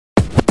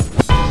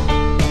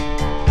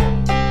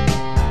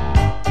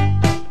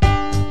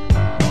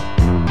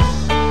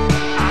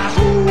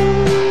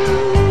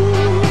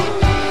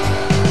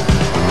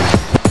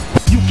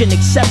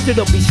accept it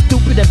or be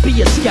stupid and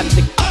be a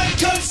skeptic.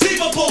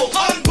 Inconceivable,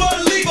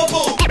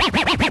 unbelievable,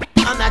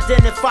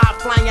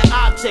 Unidentified flying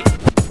objects.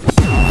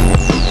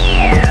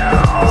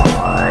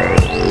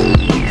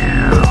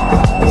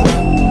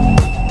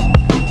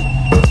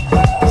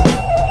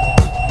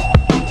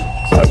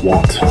 I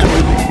want to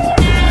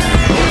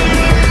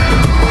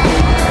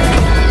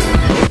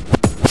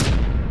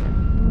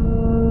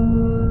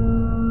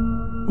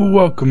believe.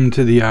 Welcome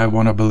to the I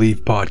Want to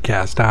Believe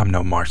podcast. I'm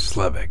Nomar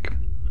Slevik.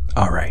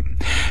 Alright,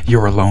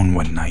 you're alone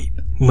one night,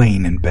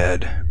 laying in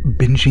bed,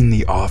 binging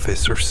The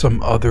Office or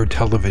some other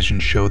television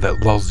show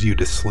that lulls you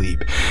to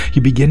sleep.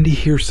 You begin to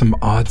hear some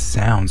odd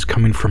sounds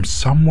coming from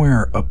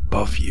somewhere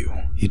above you.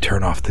 You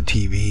turn off the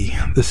TV,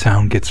 the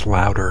sound gets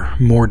louder,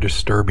 more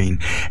disturbing,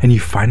 and you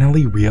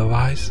finally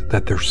realize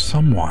that there's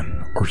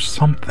someone or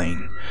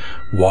something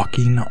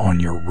walking on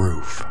your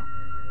roof.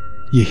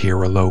 You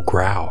hear a low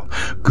growl,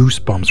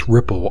 goosebumps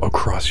ripple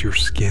across your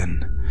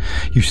skin.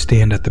 You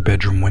stand at the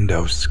bedroom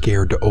window,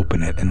 scared to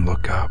open it and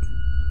look up.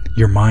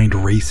 Your mind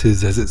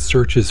races as it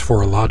searches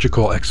for a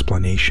logical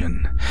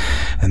explanation,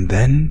 and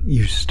then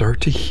you start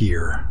to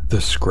hear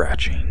the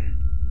scratching.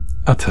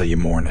 I'll tell you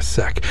more in a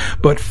sec,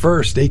 but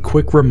first, a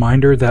quick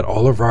reminder that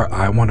all of our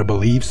I Want to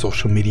Believe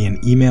social media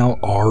and email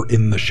are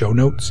in the show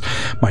notes.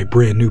 My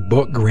brand new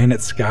book,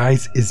 Granite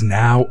Skies, is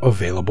now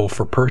available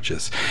for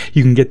purchase.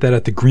 You can get that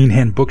at the Green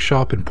Hand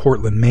Bookshop in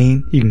Portland,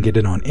 Maine. You can get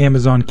it on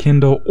Amazon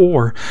Kindle,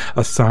 or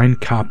a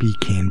signed copy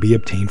can be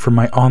obtained from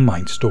my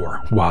online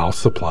store while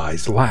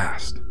supplies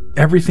last.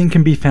 Everything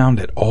can be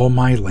found at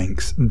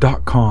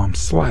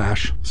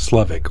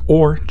allmylinks.com/Slevik,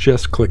 or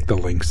just click the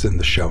links in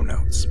the show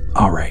notes.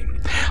 Alright,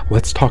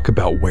 let's talk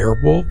about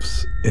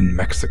werewolves in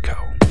Mexico.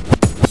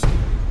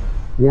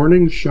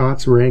 Warning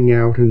shots rang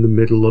out in the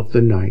middle of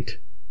the night.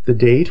 The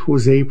date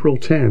was April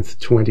 10th,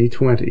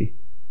 2020.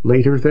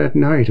 Later that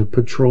night, a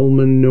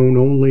patrolman known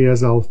only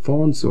as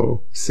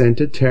Alfonso sent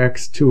a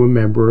text to a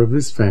member of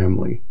his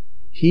family.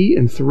 He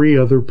and 3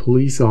 other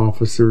police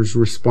officers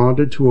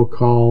responded to a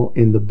call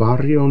in the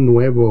Barrio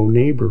Nuevo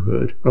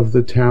neighborhood of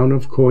the town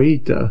of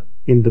Coita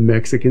in the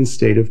Mexican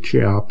state of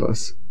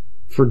Chiapas.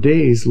 For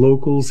days,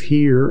 locals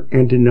here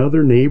and in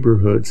other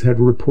neighborhoods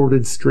had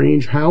reported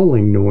strange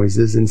howling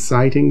noises and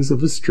sightings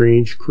of a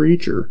strange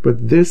creature,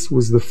 but this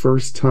was the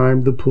first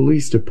time the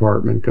police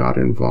department got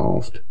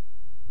involved.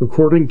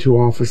 According to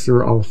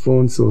Officer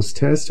Alfonso's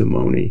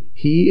testimony,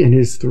 he and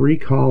his 3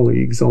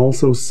 colleagues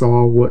also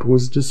saw what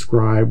was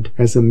described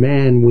as a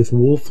man with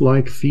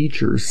wolf-like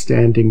features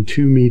standing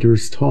 2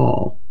 meters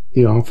tall.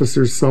 The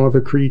officers saw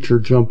the creature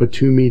jump a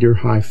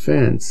 2-meter-high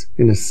fence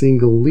in a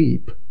single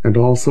leap, and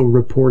also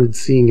reported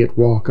seeing it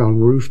walk on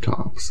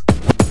rooftops.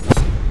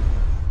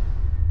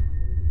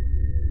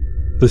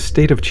 The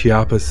state of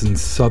Chiapas in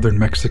southern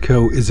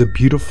Mexico is a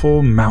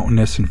beautiful,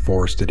 mountainous and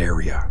forested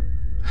area.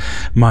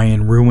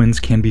 Mayan ruins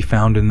can be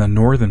found in the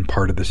northern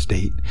part of the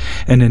state,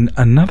 and in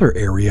another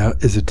area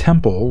is a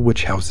temple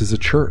which houses a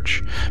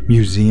church,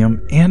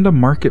 museum, and a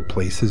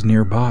marketplace is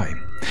nearby.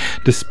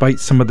 Despite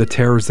some of the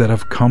terrors that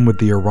have come with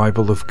the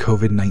arrival of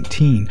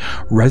COVID-19,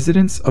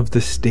 residents of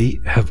the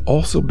state have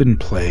also been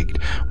plagued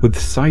with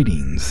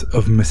sightings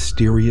of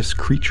mysterious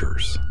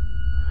creatures.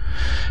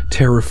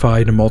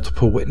 Terrified,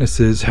 multiple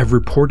witnesses have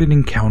reported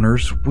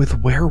encounters with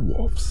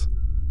werewolves.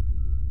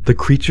 The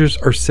creatures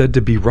are said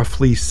to be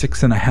roughly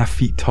 6.5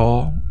 feet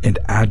tall and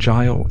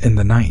agile in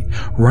the night,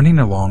 running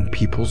along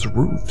people's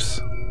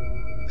roofs.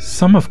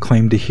 Some have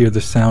claimed to hear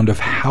the sound of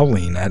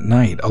howling at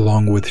night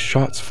along with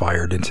shots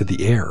fired into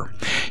the air.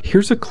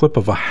 Here's a clip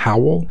of a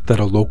howl that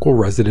a local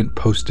resident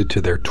posted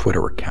to their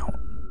Twitter account.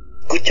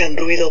 ¿Escuchan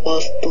ruido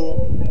vos tú?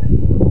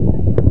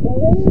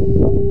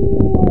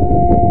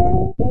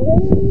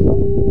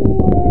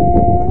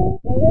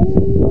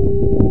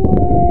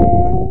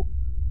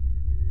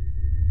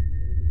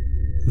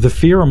 The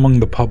fear among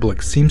the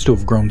public seems to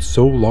have grown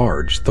so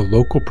large, the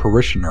local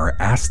parishioner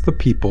asked the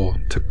people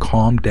to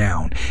calm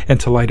down and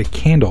to light a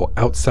candle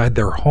outside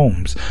their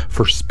homes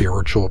for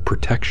spiritual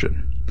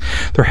protection.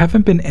 There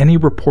haven't been any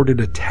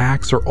reported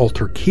attacks or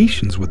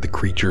altercations with the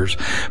creatures,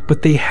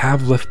 but they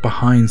have left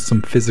behind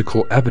some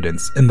physical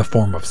evidence in the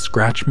form of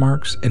scratch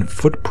marks and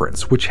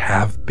footprints which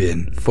have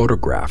been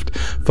photographed.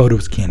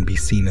 Photos can be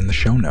seen in the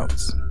show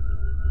notes.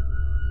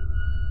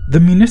 The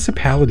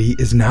municipality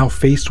is now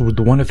faced with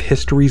one of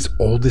history's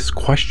oldest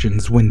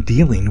questions when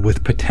dealing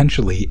with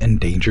potentially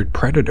endangered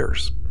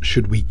predators.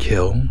 Should we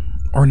kill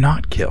or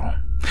not kill?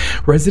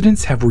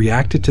 Residents have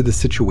reacted to the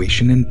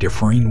situation in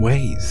differing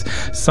ways.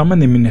 Some in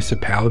the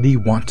municipality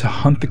want to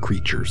hunt the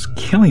creatures,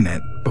 killing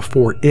it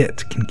before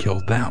it can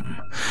kill them.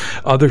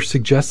 Others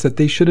suggest that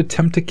they should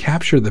attempt to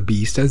capture the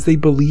beast as they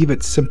believe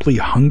it's simply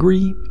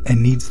hungry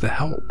and needs the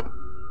help.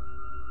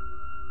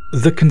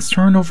 The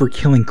concern over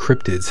killing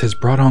cryptids has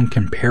brought on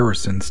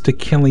comparisons to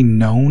killing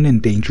known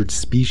endangered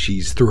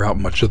species throughout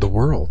much of the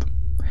world.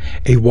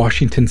 A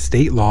Washington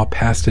state law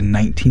passed in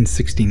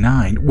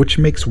 1969 which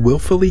makes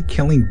willfully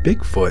killing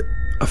Bigfoot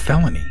a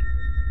felony.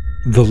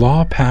 The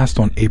law passed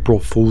on April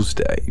Fool's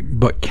Day,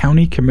 but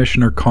County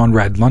Commissioner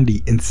Conrad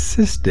Lundy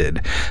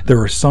insisted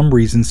there are some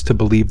reasons to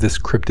believe this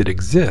cryptid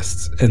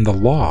exists and the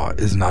law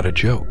is not a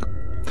joke.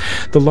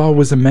 The law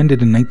was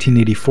amended in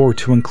 1984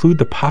 to include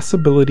the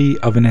possibility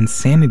of an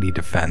insanity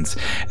defense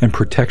and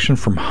protection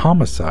from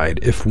homicide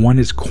if one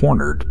is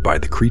cornered by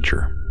the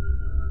creature.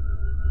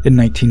 In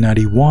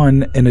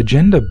 1991, an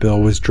agenda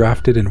bill was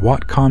drafted in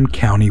Whatcom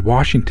County,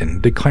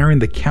 Washington, declaring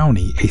the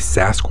county a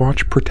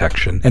Sasquatch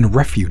protection and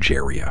refuge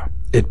area.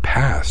 It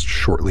passed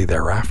shortly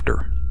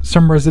thereafter.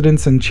 Some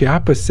residents in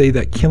Chiapas say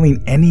that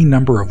killing any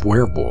number of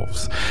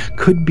werewolves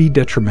could be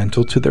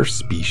detrimental to their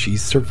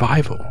species'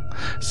 survival.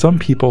 Some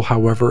people,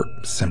 however,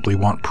 simply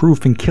want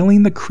proof, and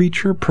killing the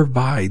creature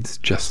provides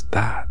just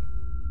that.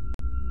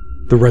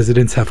 The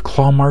residents have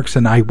claw marks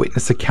and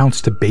eyewitness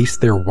accounts to base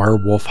their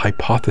werewolf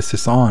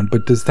hypothesis on,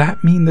 but does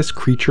that mean this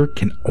creature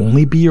can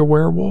only be a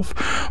werewolf,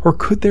 or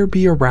could there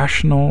be a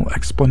rational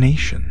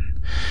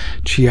explanation?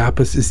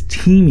 Chiapas is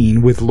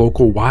teeming with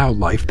local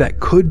wildlife that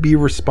could be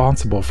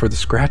responsible for the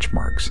scratch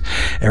marks.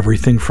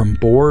 Everything from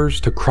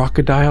boars to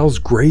crocodiles,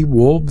 gray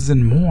wolves,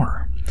 and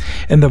more.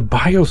 And the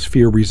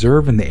Biosphere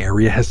Reserve in the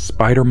area has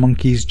spider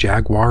monkeys,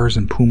 jaguars,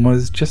 and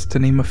pumas, just to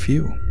name a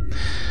few.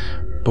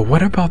 But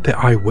what about the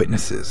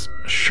eyewitnesses?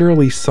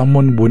 Surely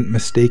someone wouldn't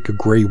mistake a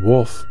gray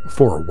wolf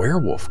for a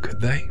werewolf, could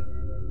they?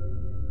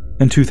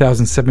 In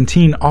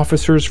 2017,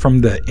 officers from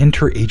the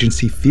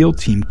Interagency Field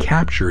Team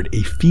captured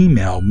a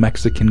female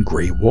Mexican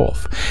gray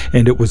wolf,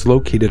 and it was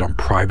located on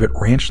private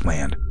ranch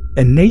land.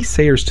 And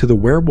naysayers to the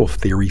werewolf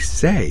theory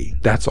say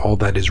that's all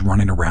that is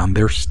running around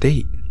their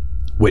state.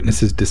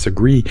 Witnesses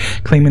disagree,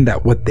 claiming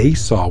that what they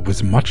saw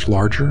was much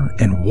larger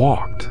and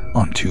walked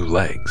on two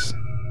legs.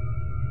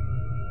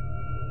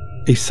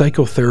 A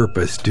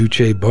psychotherapist,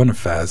 Duce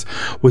Bonifaz,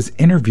 was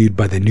interviewed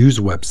by the news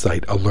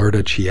website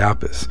Alerta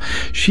Chiapas.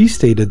 She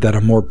stated that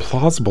a more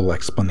plausible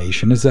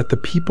explanation is that the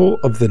people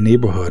of the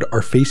neighborhood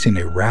are facing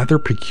a rather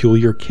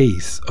peculiar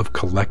case of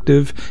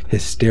collective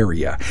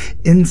hysteria,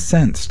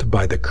 incensed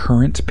by the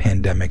current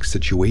pandemic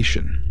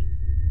situation.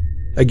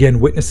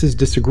 Again, witnesses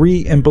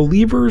disagree, and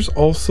believers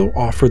also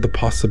offer the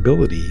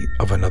possibility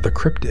of another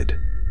cryptid,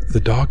 the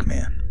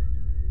Dogman.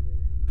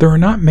 There are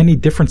not many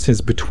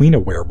differences between a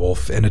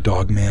werewolf and a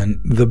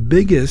dogman. The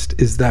biggest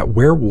is that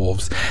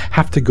werewolves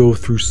have to go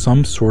through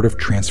some sort of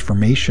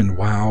transformation,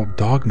 while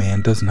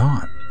dogman does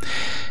not.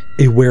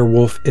 A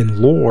werewolf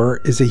in lore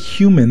is a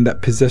human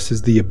that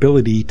possesses the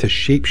ability to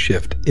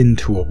shapeshift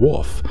into a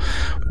wolf,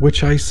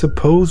 which I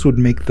suppose would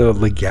make the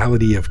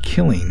legality of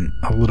killing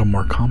a little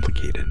more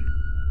complicated.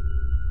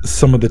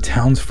 Some of the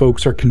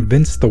townsfolk are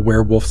convinced the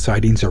werewolf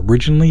sightings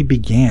originally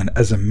began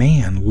as a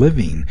man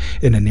living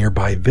in a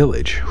nearby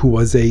village who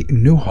was a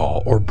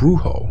Nuhal or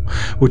Brujo,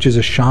 which is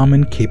a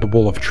shaman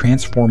capable of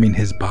transforming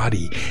his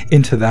body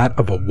into that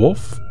of a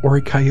wolf or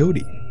a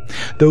coyote.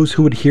 Those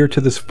who adhere to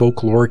this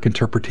folkloric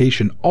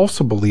interpretation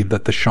also believe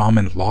that the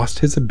shaman lost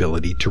his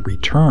ability to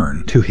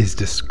return to his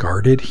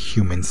discarded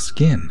human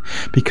skin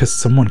because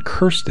someone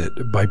cursed it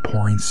by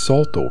pouring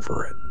salt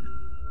over it.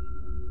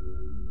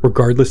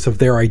 Regardless of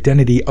their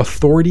identity,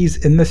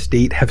 authorities in the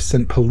state have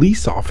sent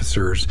police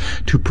officers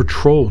to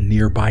patrol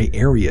nearby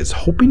areas,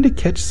 hoping to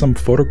catch some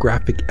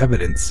photographic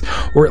evidence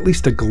or at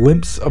least a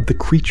glimpse of the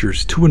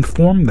creatures to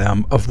inform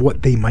them of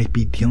what they might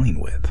be dealing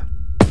with.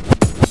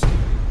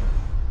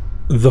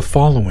 The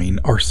following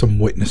are some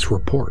witness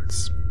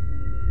reports.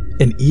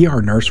 An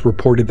ER nurse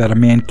reported that a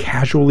man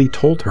casually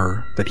told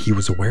her that he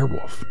was a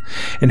werewolf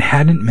and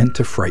hadn't meant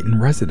to frighten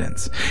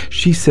residents.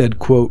 She said,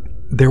 quote,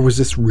 "There was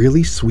this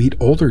really sweet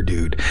older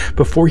dude.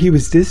 Before he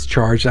was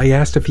discharged, I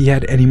asked if he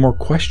had any more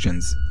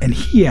questions, and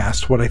he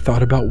asked what I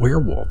thought about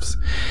werewolves.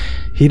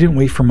 He didn't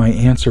wait for my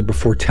answer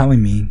before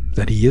telling me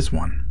that he is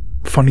one.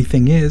 Funny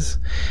thing is,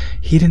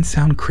 he didn't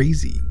sound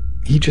crazy.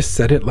 He just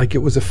said it like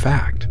it was a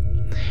fact.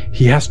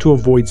 He has to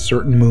avoid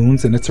certain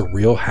moons, and it's a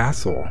real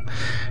hassle.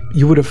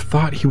 You would have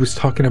thought he was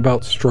talking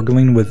about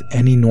struggling with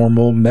any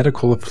normal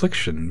medical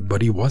affliction,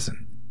 but he wasn't.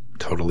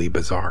 Totally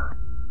bizarre."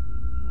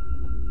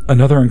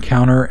 Another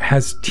encounter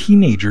has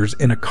teenagers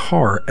in a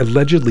car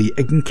allegedly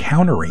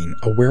encountering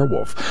a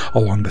werewolf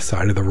along the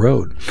side of the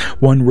road.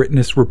 One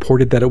witness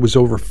reported that it was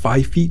over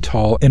 5 feet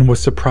tall and was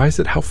surprised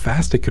at how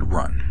fast it could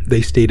run.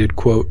 They stated,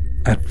 quote,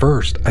 "At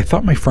first, I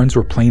thought my friends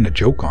were playing a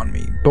joke on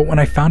me, but when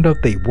I found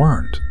out they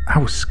weren't, I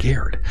was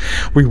scared.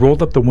 We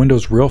rolled up the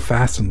windows real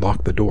fast and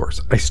locked the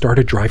doors. I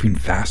started driving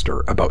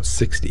faster, about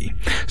 60.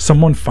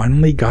 Someone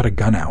finally got a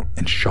gun out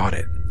and shot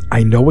it.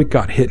 I know it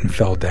got hit and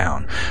fell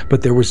down,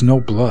 but there was no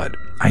blood.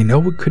 I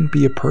know it couldn't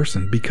be a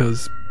person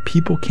because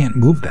people can't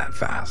move that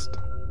fast."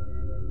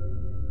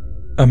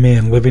 A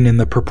man living in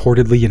the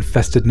purportedly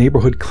infested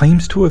neighborhood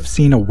claims to have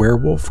seen a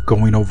werewolf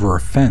going over a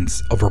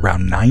fence of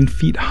around 9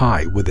 feet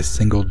high with a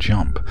single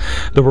jump.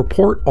 The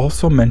report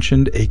also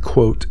mentioned a,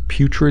 quote,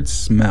 "putrid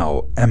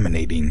smell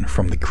emanating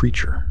from the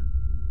creature."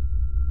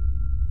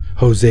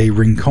 Jose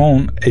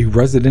Rincon, a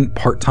resident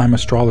part-time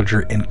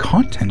astrologer and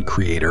content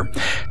creator,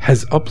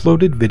 has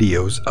uploaded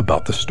videos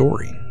about the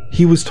story.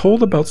 He was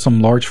told about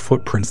some large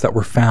footprints that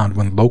were found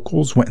when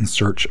locals went in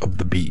search of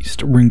the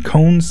beast.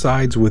 Rincon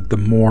sides with the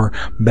more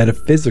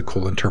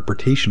metaphysical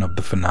interpretation of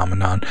the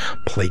phenomenon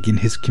plaguing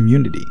his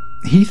community.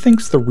 He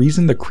thinks the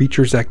reason the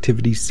creature's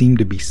activities seem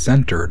to be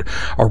centered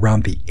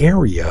around the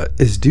area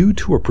is due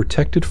to a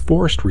protected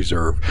forest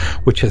reserve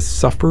which has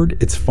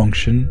suffered its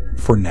function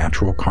for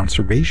natural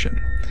conservation.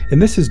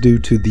 And this is due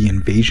to the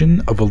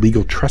invasion of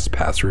illegal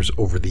trespassers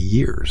over the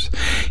years.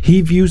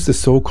 He views the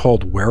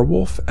so-called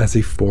werewolf as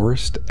a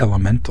forest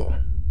elemental.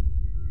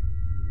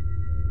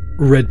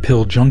 Red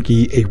Pill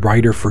Junkie, a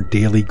writer for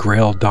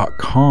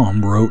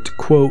DailyGrail.com, wrote,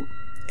 quote,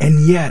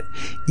 "And yet,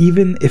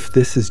 even if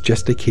this is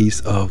just a case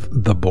of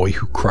the boy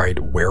who cried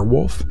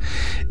werewolf,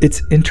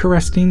 it's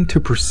interesting to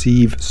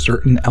perceive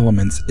certain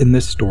elements in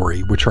this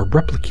story which are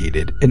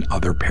replicated in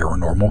other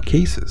paranormal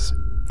cases.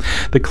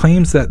 The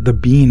claims that the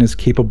being is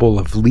capable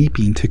of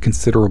leaping to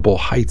considerable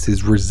heights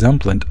is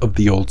resemblant of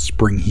the old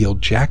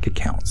Spring-Heeled Jack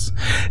accounts.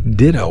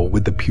 Ditto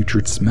with the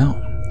putrid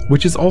smell,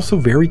 which is also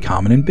very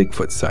common in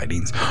Bigfoot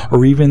sightings,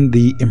 or even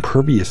the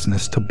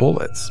imperviousness to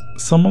bullets,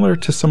 similar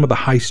to some of the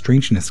high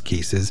strangeness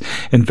cases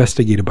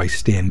investigated by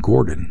Stan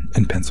Gordon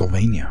in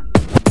Pennsylvania."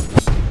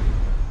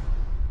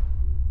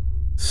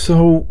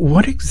 So,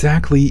 what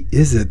exactly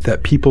is it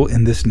that people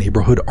in this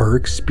neighborhood are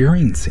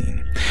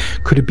experiencing?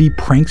 Could it be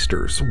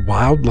pranksters,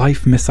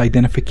 wildlife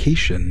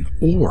misidentification,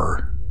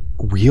 or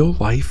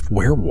real-life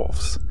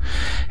werewolves?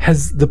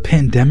 Has the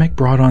pandemic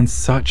brought on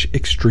such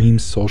extreme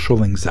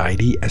social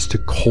anxiety as to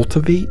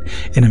cultivate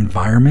an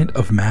environment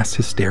of mass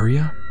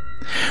hysteria?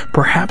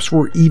 Perhaps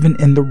we're even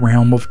in the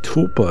realm of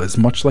tulpas,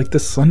 much like the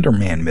Slender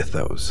Man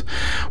mythos,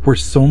 where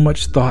so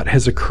much thought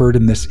has occurred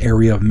in this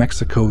area of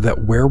Mexico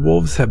that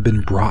werewolves have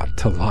been brought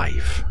to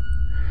life.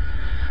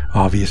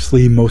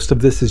 Obviously, most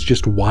of this is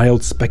just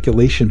wild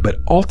speculation, but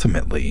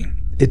ultimately,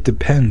 it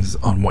depends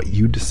on what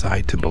you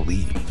decide to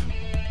believe.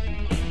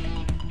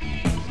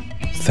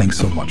 Thanks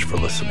so much for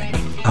listening.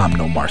 I'm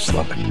Nomar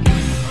Slevik.